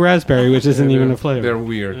blue raspberry, which isn't even a flavor. They're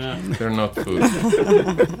weird. Yeah. They're not food.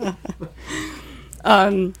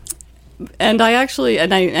 And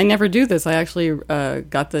I never do this. I actually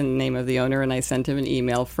got the name of the owner and I sent him an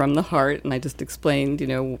email from the heart, and I just explained,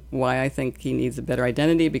 why I think he needs a better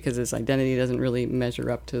identity because his identity doesn't really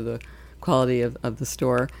measure up to the quality of the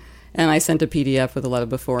store. And I sent a PDF with a lot of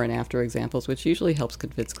before and after examples, which usually helps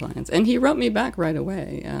convince clients. And he wrote me back right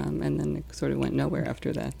away, and then it sort of went nowhere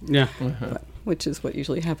after that. Yeah. But, which is what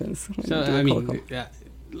usually happens. When So you do a I cold call. mean,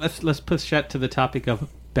 let's push that to the topic of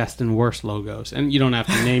best and worst logos, and you don't have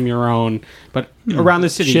to name your own, but around the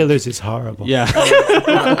city. Schiller's is horrible. Yeah,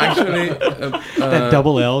 Actually, that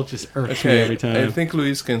double L just irks me every time. I think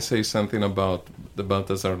Louise can say something about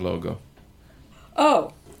us, our logo.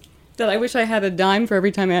 Oh, that I wish I had a dime for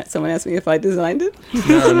every time someone asked me if I designed it?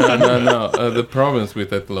 No. The problems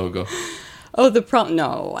with that logo. Oh,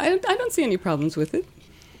 no, I don't see any problems with it.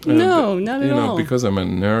 No, not at all. Because I'm a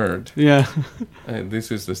nerd. Yeah.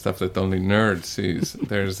 This is the stuff that only nerds sees.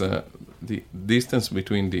 There's the distance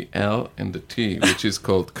between the L and the T, which is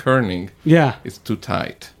called kerning. Yeah. It's too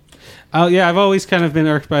tight. Oh, yeah, I've always kind of been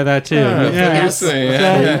irked by that, too. Yes.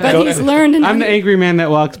 Yeah. But he's learned. I'm the angry man that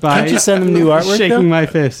walks by. Can't you send them new artwork, shaking though? my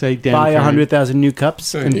fist, say, damn. Buy Karen. 100,000 new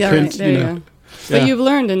cups and Yeah, print, right, there you go. But Yeah. you've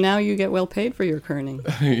learned, and now you get well paid for your kerning.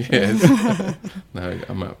 Yes. Now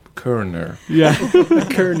I'm a kerner. Yeah. a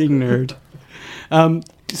kerning nerd.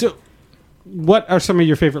 So, what are some of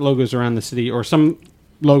your favorite logos around the city, or some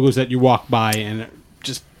logos that you walk by and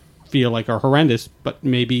just feel like are horrendous, but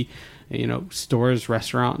maybe, stores,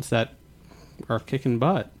 restaurants that are kicking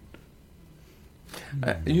butt?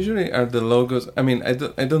 Usually are the logos. I mean, I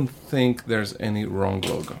don't think there's any wrong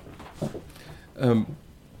logo.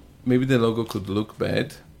 Maybe the logo could look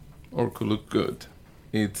bad or could look good.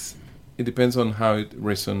 It depends on how it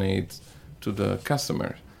resonates to the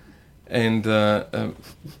customer. And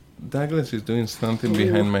Douglas is doing something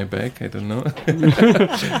behind my back. I don't know.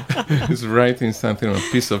 He's writing something on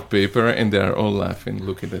a piece of paper, and they are all laughing,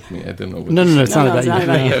 looking at me. I don't know what. No, it's No, not it's not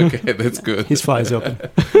about you. about you. Okay, that's good. His fly is open.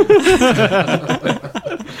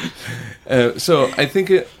 So I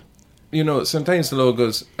think, sometimes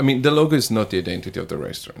logos. I mean, the logo is not the identity of the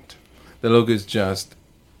restaurant. The logo is just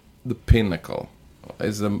the pinnacle,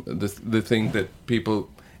 is the thing that people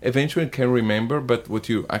eventually can remember. But what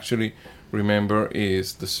you actually remember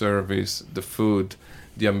is the service, the food,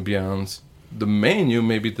 the ambiance, the menu.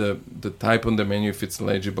 Maybe the type on the menu, if it's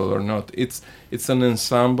legible or not. It's an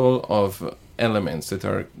ensemble of elements that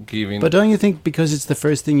are giving. But don't you think because it's the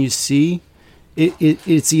first thing you see,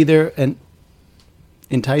 it's either an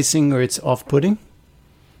enticing or it's off-putting?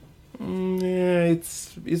 Yeah,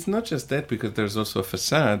 it's not just that, because there's also a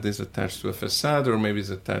facade is attached to a facade, or maybe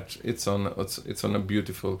it's on a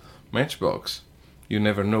beautiful matchbox. You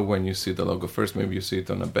never know when you see the logo first. Maybe you see it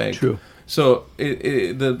on a bag. True. So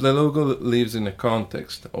the logo lives in a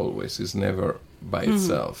context always. It's never by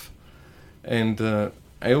itself. And I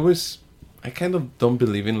kind of don't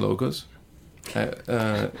believe in logos.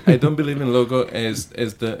 I don't believe in logo as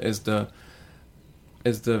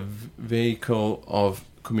the vehicle of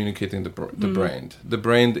communicating the brand. The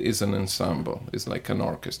brand is an ensemble. It's like an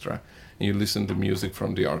orchestra. And you listen to music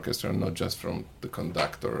from the orchestra, not just from the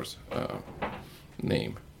conductor's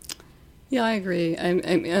name. Yeah, I agree.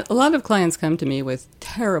 A lot of clients come to me with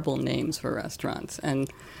terrible names for restaurants, and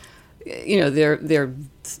they're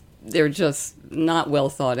just not well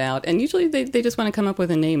thought out. And usually they just want to come up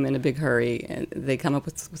with a name in a big hurry, and they come up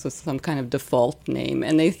with some kind of default name,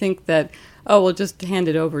 and they think that, we'll just hand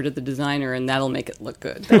it over to the designer and that'll make it look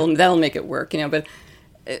good. That'll make it work. But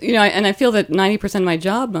and I feel that 90% of my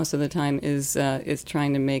job most of the time is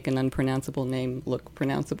trying to make an unpronounceable name look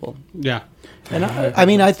pronounceable. Yeah. And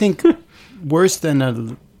I think worse than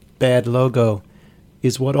a bad logo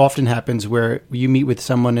is what often happens where you meet with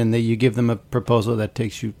someone and you give them a proposal that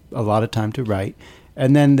takes you a lot of time to write,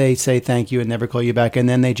 and then they say thank you and never call you back, and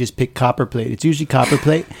then they just pick copperplate. It's usually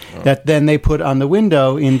copperplate that then they put on the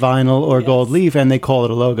window in vinyl or gold leaf, and they call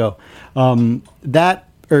it a logo. That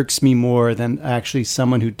irks me more than actually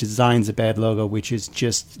someone who designs a bad logo, which is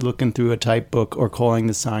just looking through a type book or calling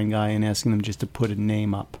the sign guy and asking them just to put a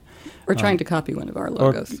name up. Or trying to copy one of our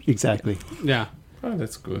logos. Exactly. Yeah. Oh,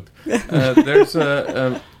 that's good. There's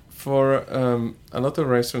for a lot of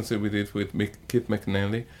restaurants that we did with Kit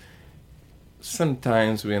McNally,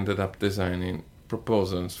 sometimes we ended up designing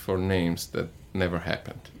proposals for names that never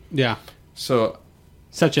happened. Yeah. So,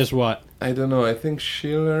 such as what? I don't know. I think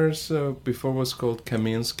Schiller's before was called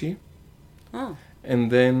Kaminsky. Oh.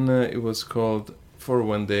 And then it was called For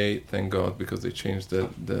One Day, thank God, because they changed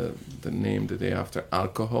the name the day after,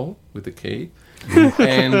 Alcohol with a K.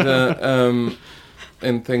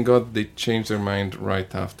 And thank God they changed their mind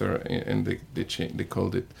right after, and they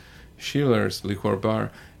called it Schiller's Liquor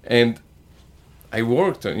Bar. And I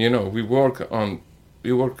worked on, we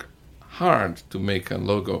work hard to make a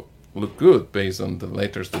logo look good based on the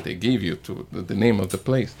letters that they give you to the name of the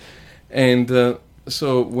place. And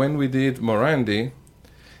so when we did Morandi,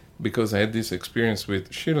 because I had this experience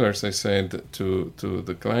with Schiller's, I said to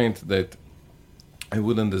the client that I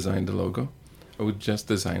wouldn't design the logo. I would just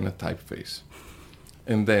design a typeface.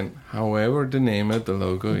 And then, however the name of the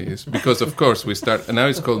logo is, because of course we start, and now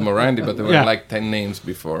it's called Morandi, but there were like 10 names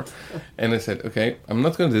before. And I said, okay, I'm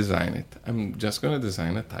not going to design it. I'm just going to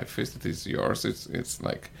design a typeface that is yours. It's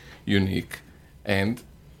like unique. And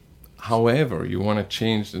however you want to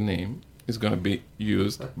change the name is going to be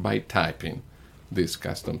used by typing this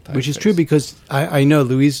custom typeface. Which is true, because I know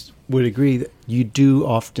Louise would agree that you do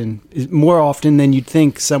often, more often than you'd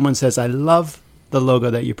think, someone says, I love the logo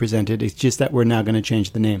that you presented. It's just that we're now going to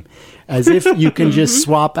change the name. As if you can just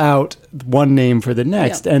swap out one name for the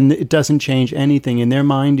next, and it doesn't change anything. In their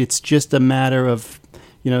mind, it's just a matter of,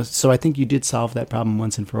 so I think you did solve that problem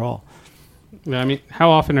once and for all. I mean,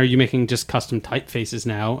 how often are you making just custom typefaces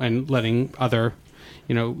now and letting other,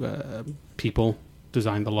 people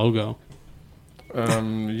design the logo?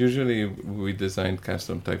 Usually we design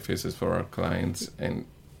custom typefaces for our clients, and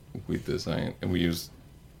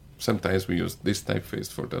sometimes we use this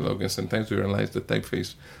typeface for the logo, and sometimes we realize the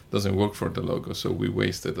typeface doesn't work for the logo, so we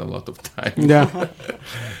wasted a lot of time. Yeah.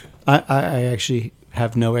 I actually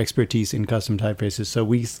have no expertise in custom typefaces, so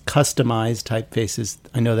we customize typefaces.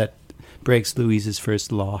 I know that breaks Louise's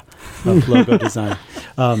first law of logo design.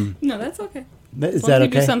 No, that's okay. Is that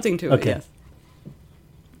okay? Do something to it, yes.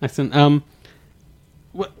 Excellent.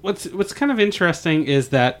 What's kind of interesting is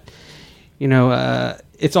that,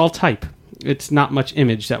 it's all type. It's not much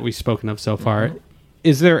image that we've spoken of so far. Mm-hmm.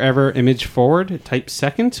 Is there ever image forward, type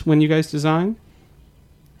second when you guys design?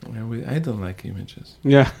 I don't like images.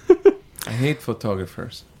 Yeah. I hate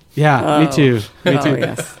photographers. Yeah, me too. Me too.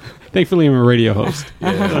 Yes. Thankfully, I'm a radio host.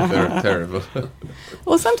 Yeah, they're terrible.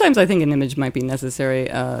 Well, sometimes I think an image might be necessary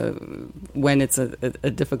when it's a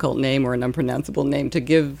difficult name or an unpronounceable name to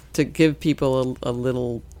give people a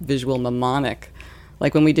little visual mnemonic.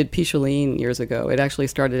 Like when we did Picholine years ago, it actually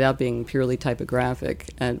started out being purely typographic,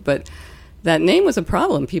 but that name was a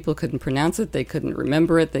problem. People couldn't pronounce it, they couldn't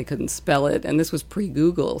remember it, they couldn't spell it, and this was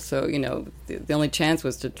pre-Google. So, the only chance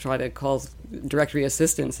was to try to call directory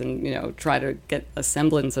assistance and, try to get a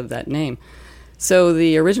semblance of that name. So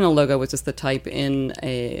the original logo was just the type in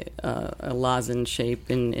a lozenge shape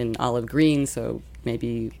in olive green, so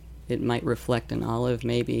maybe it might reflect an olive,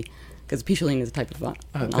 maybe, because Picholine is a type of an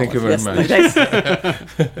thank olive. you very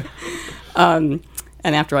much.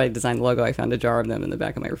 And after I designed the logo, I found a jar of them in the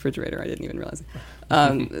back of my refrigerator. I didn't even realize it.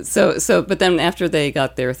 But then after they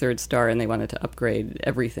got their third star and they wanted to upgrade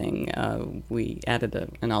everything, we added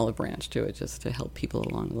an olive branch to it just to help people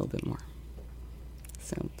along a little bit more.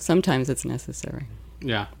 So sometimes it's necessary.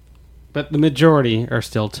 Yeah. But the majority are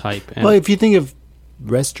still type. Well, if you think of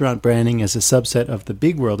restaurant branding as a subset of the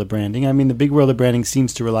big world of branding, I mean, the big world of branding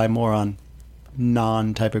seems to rely more on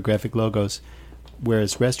non-typographic logos,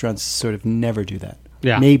 whereas restaurants sort of never do that.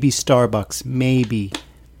 Yeah. Maybe Starbucks, maybe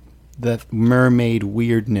the mermaid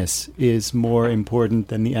weirdness is more important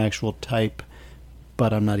than the actual type,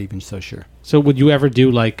 but I'm not even so sure. So would you ever do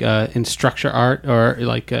like in structure art or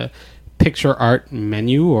like a picture art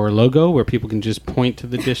menu or logo where people can just point to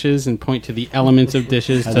the dishes and point to the elements of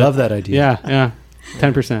dishes? I love that idea. Yeah.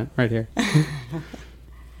 10% right here.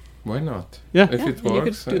 Why not? Yeah. If it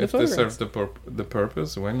works, do the if they serve photographs. the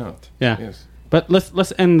purpose, why not? Yeah. Yes. But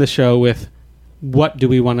let's end the show with what do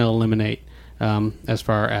we want to eliminate as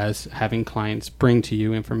far as having clients bring to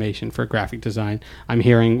you information for graphic design. I'm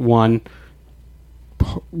hearing one,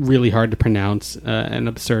 really hard to pronounce and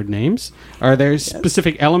absurd names. Are there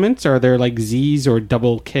specific elements? Are there like Z's or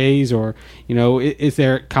double K's or, is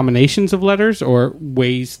there combinations of letters or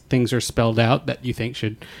ways things are spelled out that you think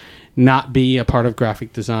should not be a part of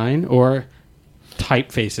graphic design, or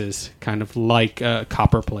typefaces kind of like a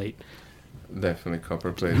copper plate? Definitely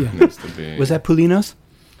copper plate needs to be... Was that Pulinos?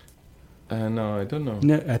 No, I don't know.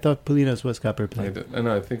 No, I thought Pulinos was copper plate.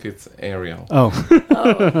 I think it's Arial. Oh.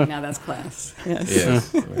 Now that's class. Yes.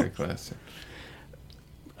 Yes, very classic.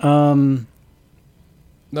 Now,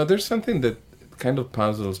 there's something that kind of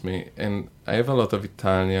puzzles me, and I have a lot of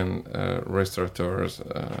Italian restaurateurs,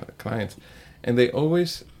 clients, and they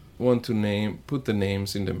always want to put the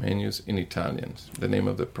names in the menus in Italian, the name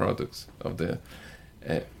of the products, of the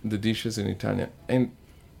dishes in Italian,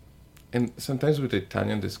 and sometimes with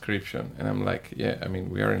Italian description, and I'm like,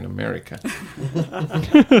 we are in America.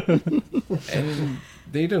 And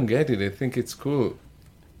they don't get it. They think it's cool.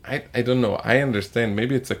 I don't know. I understand.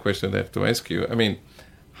 Maybe it's a question I have to ask you.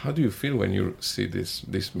 How do you feel when you see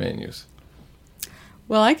these menus?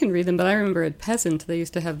 Well, I can read them, but I remember at Peasant, they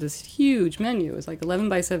used to have this huge menu. It was like 11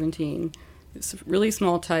 by 17, this really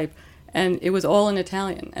small type, and it was all in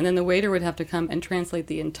Italian. And then the waiter would have to come and translate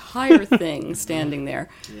the entire thing standing there.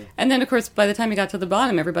 Yeah. And then, of course, by the time he got to the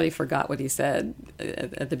bottom, everybody forgot what he said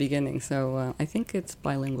at the beginning. So I think it's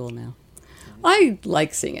bilingual now. I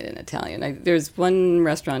like seeing it in Italian. There's one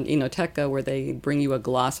restaurant, Enoteca, where they bring you a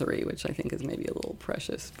glossary, which I think is maybe a little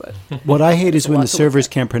precious. But what I hate is when the servers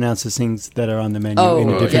can't pronounce the things that are on the menu in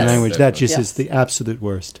a different language. That just is the absolute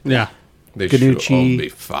worst. Yeah. They should all be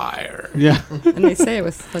fired. Yeah. And they say it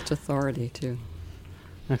with such authority, too.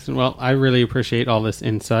 Excellent. Well, I really appreciate all this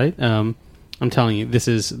insight. I'm telling you, this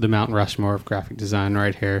is the Mount Rushmore of graphic design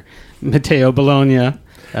right here. Matteo Bologna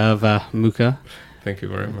of Mucca. Thank you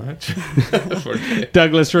very much.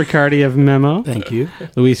 Douglas Riccardi of Memo. Thank you.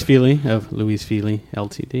 Louise Fili of Louise Fili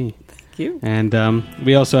Ltd. Thank you. And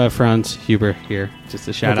we also have Franz Huber here. Just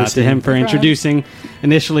a shout out to Overseeing. him for introducing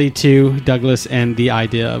initially to Douglas and the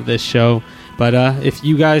idea of this show. But if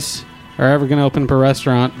you guys are ever going to open up a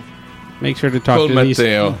restaurant, make sure to talk Call to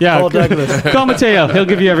Matteo. these. Yeah, Call Douglas. Call Matteo. He'll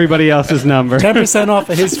give you everybody else's number. 10% off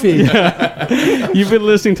of his fee. You've been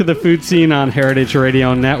listening to The Food Scene on Heritage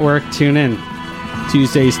Radio Network. Tune in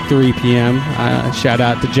Tuesdays, 3 p.m. Shout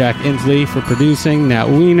out to Jack Inslee for producing, Nat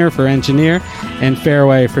Wiener for engineer, and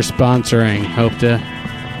Fairway for sponsoring. Hope to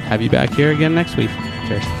have you back here again next week.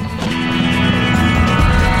 Cheers.